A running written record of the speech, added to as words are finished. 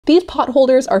These pot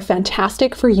holders are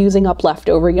fantastic for using up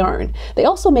leftover yarn. They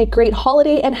also make great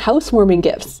holiday and housewarming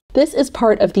gifts. This is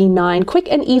part of the 9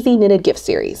 quick and easy knitted gift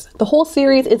series. The whole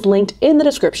series is linked in the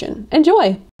description.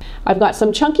 Enjoy! I've got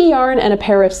some chunky yarn and a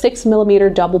pair of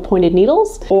 6mm double pointed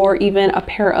needles, or even a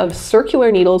pair of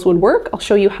circular needles would work. I'll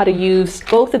show you how to use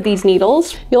both of these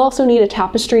needles. You'll also need a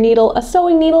tapestry needle, a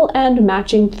sewing needle, and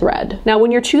matching thread. Now,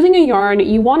 when you're choosing a yarn,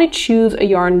 you want to choose a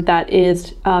yarn that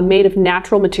is made of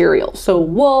natural materials. So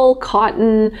wool,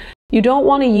 cotton. You don't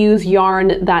want to use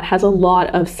yarn that has a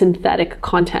lot of synthetic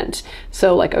content,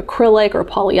 so like acrylic or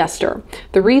polyester.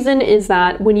 The reason is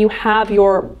that when you have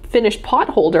your finished pot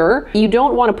holder, you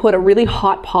don't want to put a really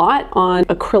hot pot on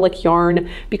acrylic yarn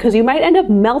because you might end up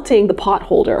melting the pot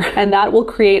holder, and that will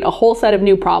create a whole set of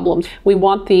new problems. We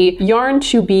want the yarn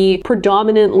to be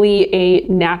predominantly a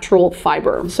natural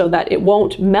fiber so that it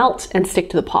won't melt and stick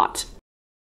to the pot.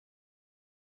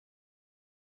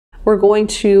 We're going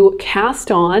to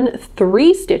cast on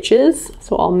 3 stitches.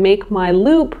 So I'll make my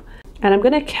loop and I'm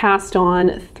going to cast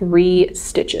on 3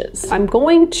 stitches. I'm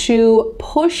going to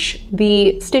push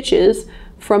the stitches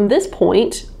from this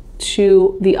point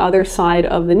to the other side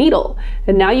of the needle.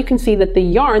 And now you can see that the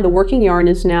yarn, the working yarn,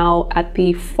 is now at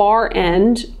the far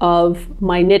end of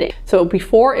my knitting. So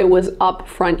before it was up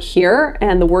front here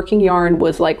and the working yarn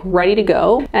was like ready to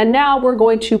go. And now we're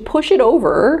going to push it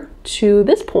over to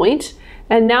this point.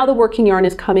 And now the working yarn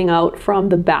is coming out from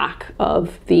the back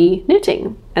of the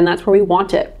knitting, and that's where we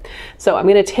want it. So I'm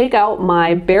going to take out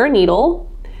my bare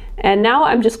needle, and now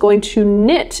I'm just going to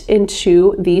knit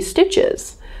into these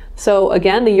stitches. So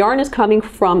again, the yarn is coming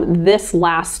from this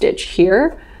last stitch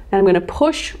here, and I'm going to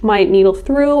push my needle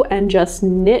through and just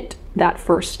knit that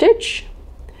first stitch.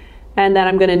 And then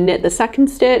I'm going to knit the second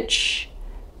stitch,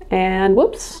 and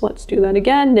whoops, let's do that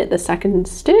again. Knit the second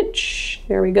stitch,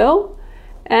 there we go.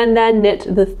 And then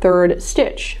knit the third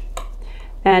stitch.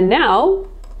 And now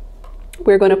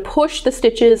we're going to push the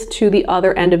stitches to the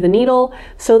other end of the needle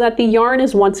so that the yarn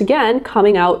is once again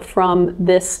coming out from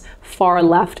this far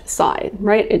left side,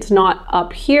 right? It's not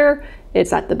up here,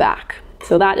 it's at the back.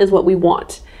 So that is what we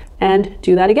want. And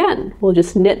do that again. We'll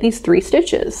just knit these 3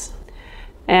 stitches.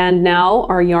 And now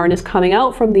our yarn is coming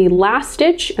out from the last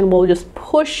stitch, and we'll just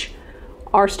push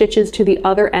our stitches to the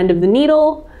other end of the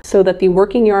needle so that the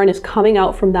working yarn is coming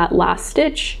out from that last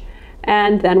stitch,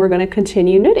 and then we're going to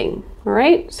continue knitting. All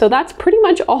right, so that's pretty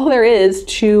much all there is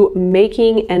to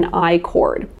making an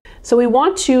I-cord. So we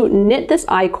want to knit this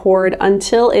I-cord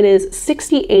until it is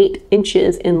 68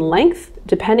 inches in length,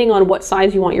 depending on what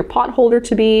size you want your pot holder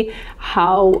to be,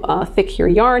 how thick your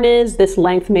yarn is. This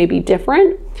length may be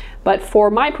different. But for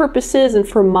my purposes and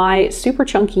for my super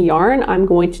chunky yarn, I'm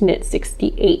going to knit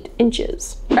 68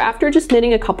 inches. After just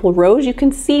knitting a couple rows, you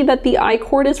can see that the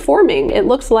I-cord is forming. It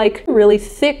looks like a really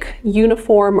thick,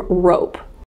 uniform rope.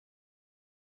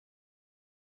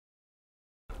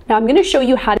 Now I'm going to show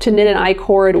you how to knit an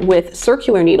I-cord with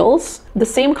circular needles. The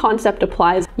same concept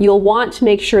applies. You'll want to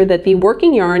make sure that the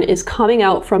working yarn is coming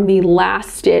out from the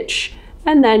last stitch,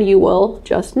 and then you will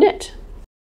just knit.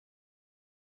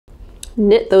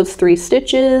 Knit those 3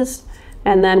 stitches,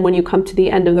 and then when you come to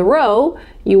the end of the row,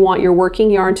 you want your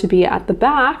working yarn to be at the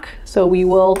back, so we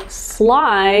will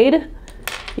slide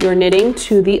your knitting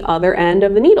to the other end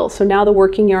of the needle. So now the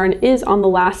working yarn is on the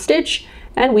last stitch,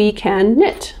 and we can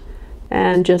knit.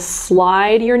 And just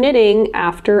slide your knitting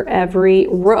after every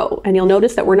row. And you'll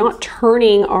notice that we're not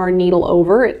turning our needle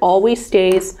over, it always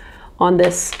stays on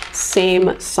this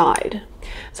same side.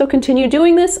 So continue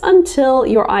doing this until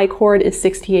your I-cord is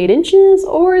 68 inches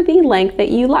or the length that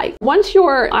you like. Once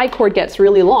your I-cord gets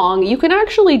really long, you can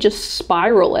actually just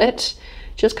spiral it,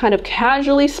 just kind of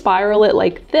casually spiral it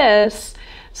like this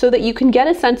so that you can get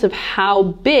a sense of how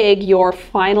big your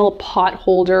final pot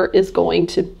holder is going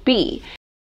to be.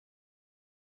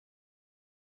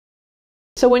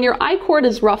 So when your I-cord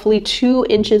is roughly 2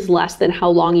 inches less than how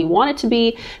long you want it to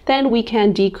be, then we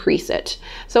can decrease it.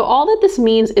 So all that this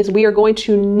means is we are going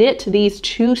to knit these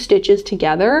 2 stitches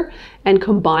together and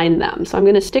combine them. So I'm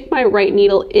going to stick my right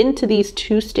needle into these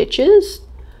 2 stitches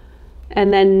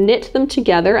and then knit them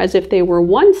together as if they were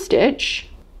 1 stitch.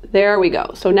 There we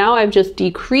go. So now I've just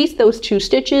decreased those 2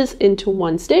 stitches into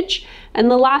 1 stitch,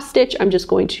 and the last stitch I'm just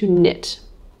going to knit.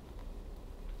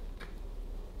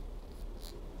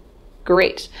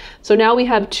 Great. So now we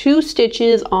have 2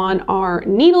 stitches on our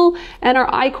needle, and our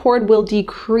I-cord will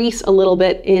decrease a little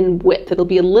bit in width. It'll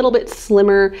be a little bit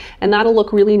slimmer, and that'll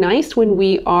look really nice when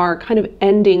we are kind of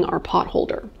ending our pot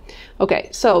holder. Okay,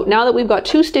 so now that we've got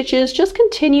 2 stitches, just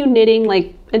continue knitting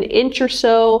like an inch or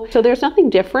so. So there's nothing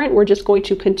different. We're just going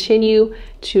to continue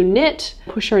to knit,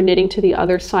 push our knitting to the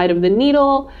other side of the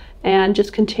needle, and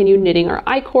just continue knitting our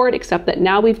I-cord, except that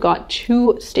now we've got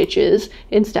 2 stitches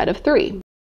instead of 3.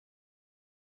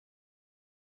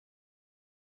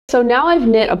 So now I've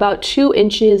knit about 2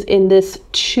 inches in this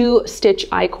 2-stitch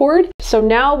I-cord. So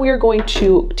now we're going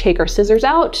to take our scissors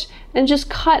out and just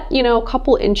cut, a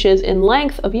couple inches in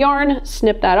length of yarn,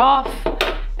 snip that off.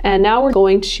 And now we're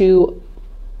going to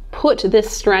put this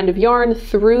strand of yarn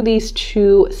through these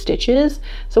 2 stitches.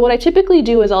 So what I typically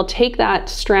do is I'll take that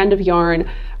strand of yarn,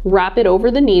 wrap it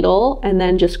over the needle, and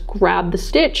then just grab the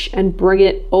stitch and bring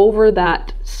it over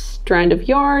that strand of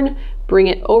yarn, bring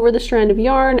it over the strand of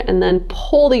yarn, and then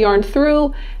pull the yarn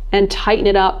through and tighten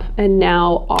it up, and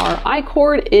now our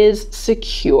I-cord is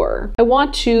secure. I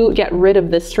want to get rid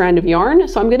of this strand of yarn,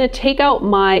 so I'm going to take out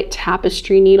my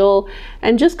tapestry needle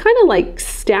and just kind of like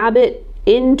stab it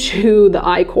into the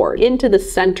I-cord, into the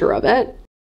center of it.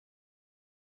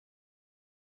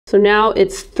 So now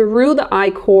it's through the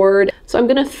I-cord. So I'm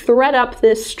going to thread up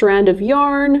this strand of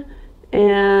yarn,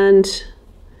 and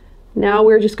now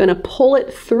we're just going to pull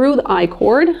it through the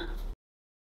I-cord,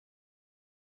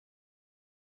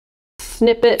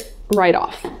 snip it right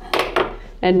off.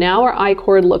 And now our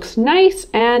I-cord looks nice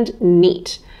and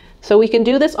neat. So we can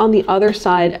do this on the other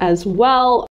side as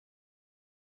well.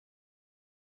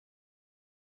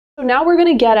 So now we're going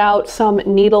to get out some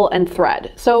needle and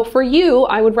thread. So for you,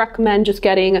 I would recommend just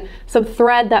getting some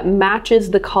thread that matches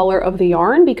the color of the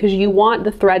yarn, because you want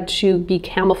the thread to be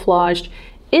camouflaged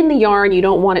in the yarn. You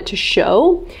don't want it to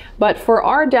show. But for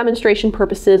our demonstration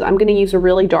purposes, I'm going to use a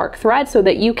really dark thread so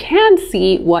that you can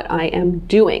see what I am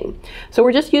doing. So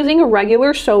we're just using a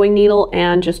regular sewing needle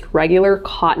and just regular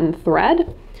cotton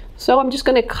thread. So I'm just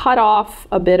going to cut off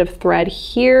a bit of thread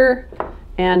here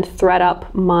and thread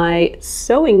up my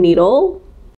sewing needle.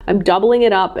 I'm doubling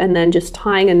it up and then just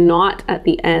tying a knot at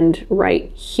the end right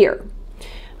here.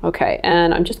 Okay,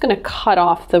 and I'm just going to cut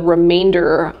off the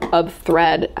remainder of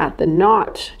thread at the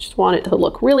knot. Just want it to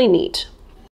look really neat.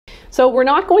 So we're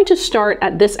not going to start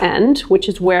at this end, which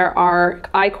is where our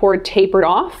I-cord tapered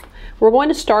off. We're going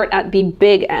to start at the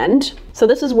big end. So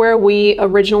this is where we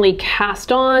originally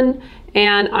cast on,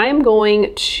 and I'm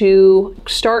going to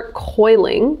start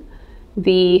coiling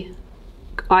the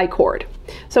I-cord.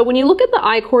 So when you look at the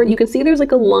I-cord, you can see there's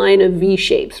like a line of V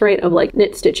shapes, right, of like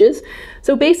knit stitches.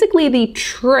 So basically the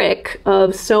trick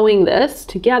of sewing this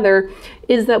together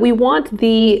is that we want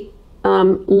the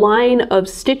line of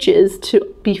stitches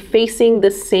to be facing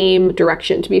the same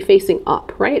direction, to be facing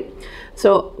up, right?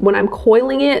 So when I'm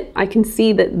coiling it, I can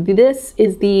see that this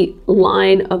is the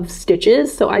line of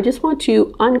stitches. So I just want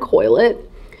to uncoil it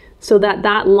so that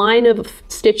that line of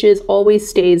stitches always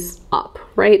stays up,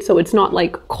 right? So it's not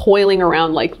like coiling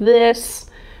around like this,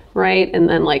 right? And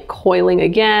then like coiling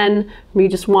again. We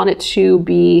just want it to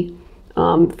be,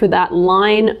 for that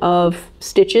line of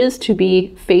stitches to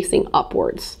be facing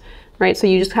upwards, right? So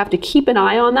you just have to keep an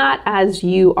eye on that as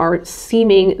you are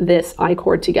seaming this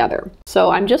I-cord together.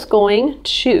 So I'm just going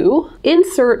to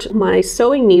insert my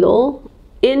sewing needle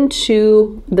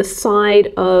into the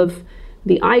side of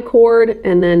the I-cord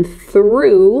and then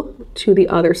through to the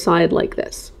other side like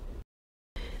this.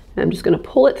 I'm just going to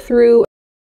pull it through,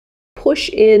 push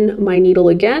in my needle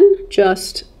again,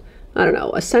 just, I don't know,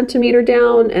 1 centimeter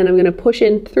down, and I'm going to push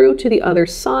in through to the other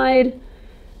side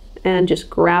and just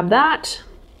grab that.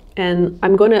 And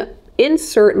I'm going to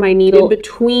insert my needle in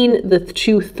between the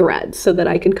 2 threads so that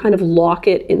I can kind of lock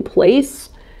it in place.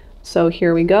 So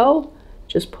here we go,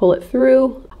 just pull it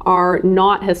through. Our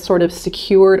knot has sort of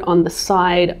secured on the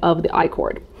side of the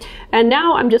I-cord. And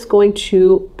now I'm just going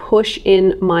to push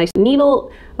in my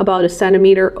needle about 1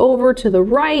 centimeter over to the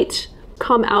right,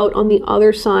 come out on the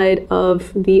other side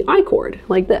of the I-cord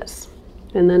like this,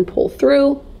 and then pull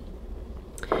through.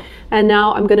 And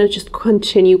now I'm going to just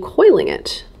continue coiling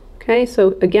it. Okay,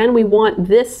 so again, we want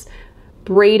this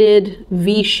braided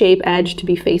V-shape edge to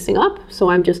be facing up. So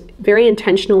I'm just very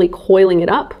intentionally coiling it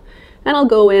up. And I'll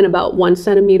go in about 1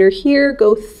 centimeter here,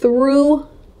 go through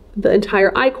the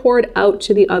entire I-cord out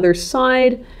to the other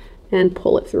side and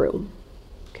pull it through.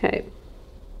 Okay.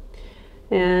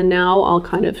 And now I'll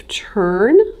kind of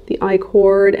turn the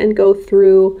I-cord and go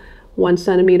through 1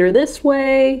 centimeter this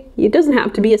way. It doesn't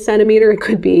have to be 1 centimeter, it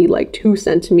could be like 2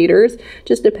 centimeters.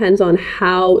 Just depends on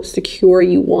how secure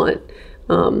you want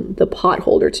the pot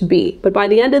holder to be. But by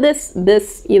the end of this,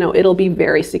 it'll be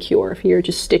very secure if you're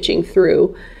just stitching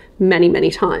through many, many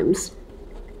times.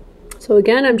 So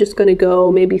again, I'm just going to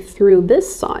go maybe through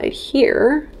this side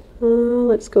here.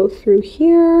 Let's go through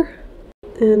here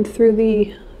and through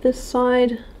this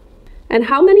side. And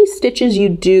how many stitches you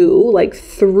do like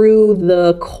through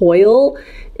the coil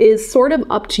is sort of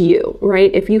up to you, right?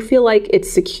 If you feel like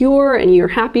it's secure and you're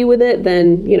happy with it,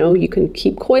 then, you know, you can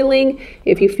keep coiling.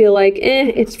 If you feel like,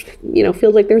 it's, you know,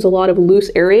 feels like there's a lot of loose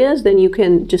areas, then you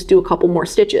can just do a couple more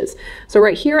stitches. So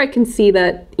right here, I can see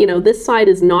that, you know, this side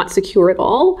is not secure at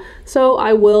all. So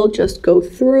I will just go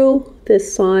through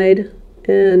this side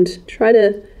and try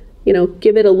to, you know,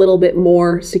 give it a little bit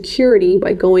more security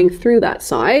by going through that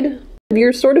side.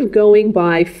 You're sort of going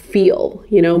by feel,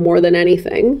 you know, more than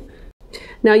anything.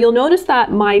 Now you'll notice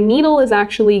that my needle is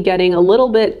actually getting a little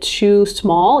bit too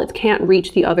small. It can't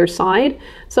reach the other side.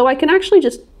 So I can actually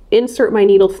just insert my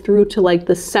needle through to like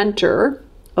the center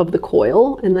of the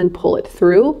coil and then pull it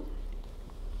through.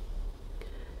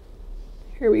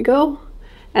 Here we go.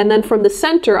 And then from the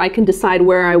center, I can decide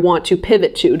where I want to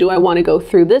pivot to. Do I want to go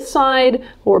through this side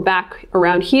or back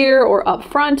around here or up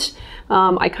front?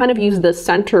 I kind of use the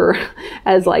center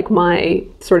as like my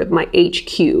sort of my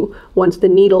HQ once the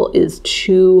needle is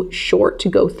too short to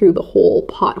go through the whole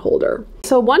pot holder.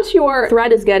 So once your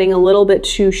thread is getting a little bit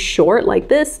too short like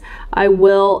this, I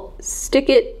will stick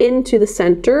it into the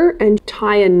center and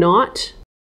tie a knot.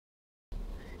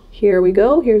 Here we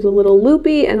go, here's a little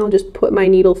loopy, and I'll just put my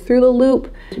needle through the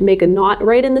loop, make a knot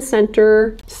right in the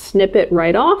center, snip it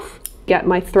right off, get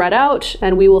my thread out,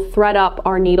 and we will thread up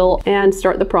our needle and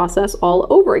start the process all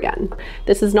over again.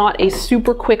 This is not a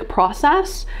super quick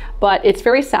process, but it's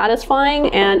very satisfying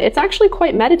and it's actually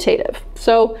quite meditative.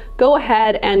 So go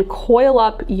ahead and coil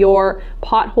up your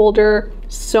pot holder,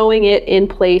 sewing it in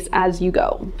place as you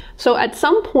go. So at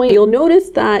some point you'll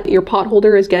notice that your pot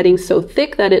holder is getting so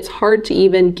thick that it's hard to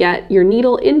even get your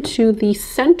needle into the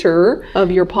center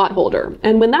of your pot holder.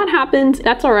 And when that happens,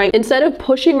 that's all right. Instead of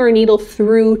pushing our needle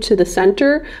through to the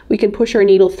center, we can push our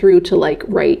needle through to like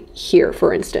right here,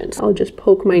 for instance. I'll just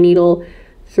poke my needle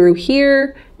through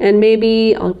here, and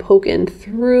maybe I'll poke in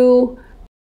through.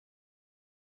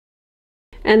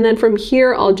 And then from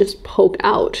here, I'll just poke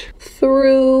out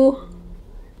through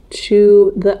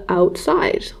to the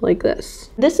outside like this.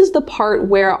 This is the part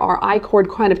where our I-cord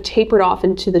kind of tapered off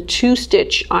into the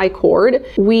 2-stitch I-cord.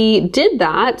 We did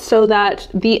that so that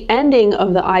the ending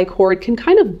of the I-cord can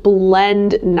kind of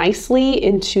blend nicely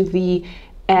into the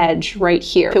edge right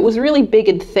here. If it was really big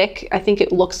and thick, I think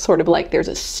it looks sort of like there's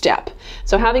a step.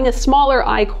 So having a smaller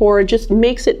I-cord just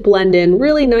makes it blend in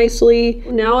really nicely.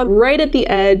 Now I'm right at the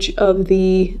edge of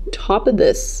the top of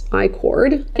this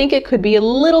I-cord. I think it could be a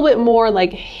little bit more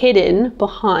like hidden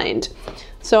behind.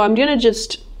 So I'm gonna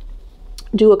just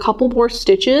do a couple more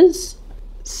stitches,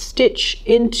 stitch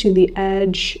into the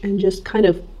edge and just kind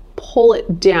of pull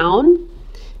it down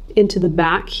into the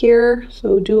back here.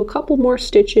 So do a couple more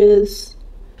stitches.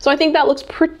 So I think that looks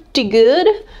pretty good.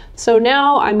 So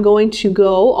now I'm going to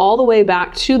go all the way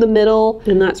back to the middle,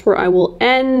 and that's where I will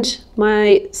end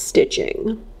my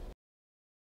stitching.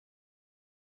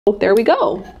 Oh, there we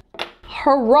go.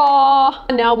 Hurrah!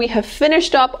 Now we have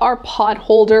finished up our pot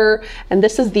holder, and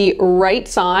this is the right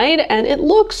side, and it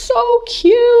looks so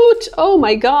cute. Oh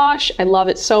my gosh, I love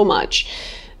it so much.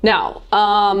 Now,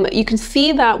 you can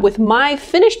see that with my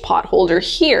finished pot holder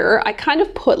here, I kind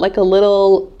of put like a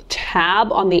little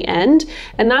tab on the end,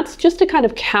 and that's just to kind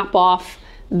of cap off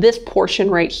this portion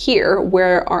right here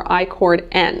where our I-cord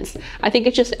ends. I think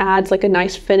it just adds like a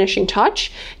nice finishing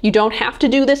touch. You don't have to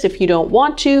do this if you don't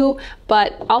want to,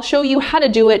 but I'll show you how to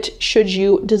do it should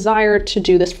you desire to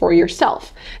do this for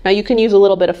yourself. Now you can use a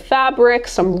little bit of fabric,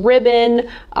 some ribbon.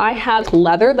 I have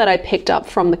leather that I picked up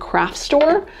from the craft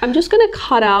store. I'm just gonna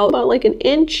cut out about like an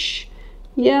inch.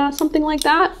 Yeah, something like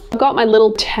that. I've got my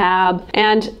little tab,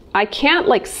 and I can't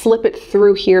like slip it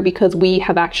through here because we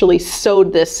have actually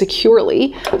sewed this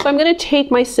securely. So I'm gonna take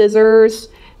my scissors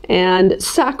and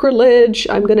sacrilege,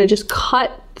 I'm gonna just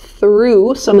cut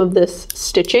through some of this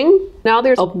stitching. Now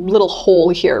there's a little hole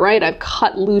here, right? I've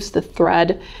cut loose the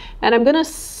thread, and I'm gonna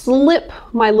slip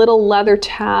my little leather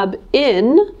tab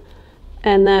in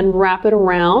and then wrap it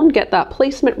around, get that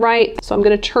placement right. So I'm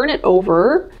gonna turn it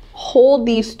over, hold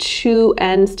these two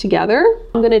ends together.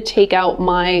 I'm gonna take out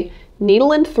my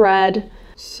needle and thread.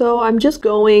 So I'm just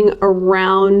going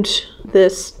around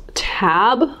this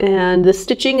tab, and the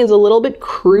stitching is a little bit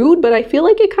crude, but I feel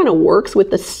like it kind of works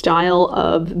with the style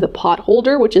of the pot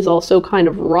holder, which is also kind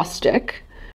of rustic.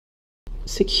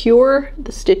 Secure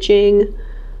the stitching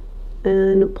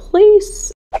and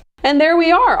place. And there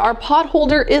we are, our pot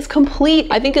holder is complete.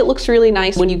 I think it looks really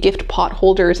nice when you gift pot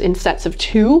holders in sets of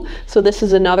 2. So this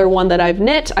is another one that I've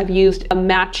knit. I've used a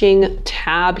matching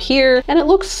tab here, and it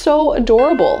looks so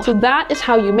adorable. So that is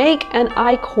how you make an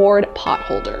I-cord pot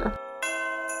holder.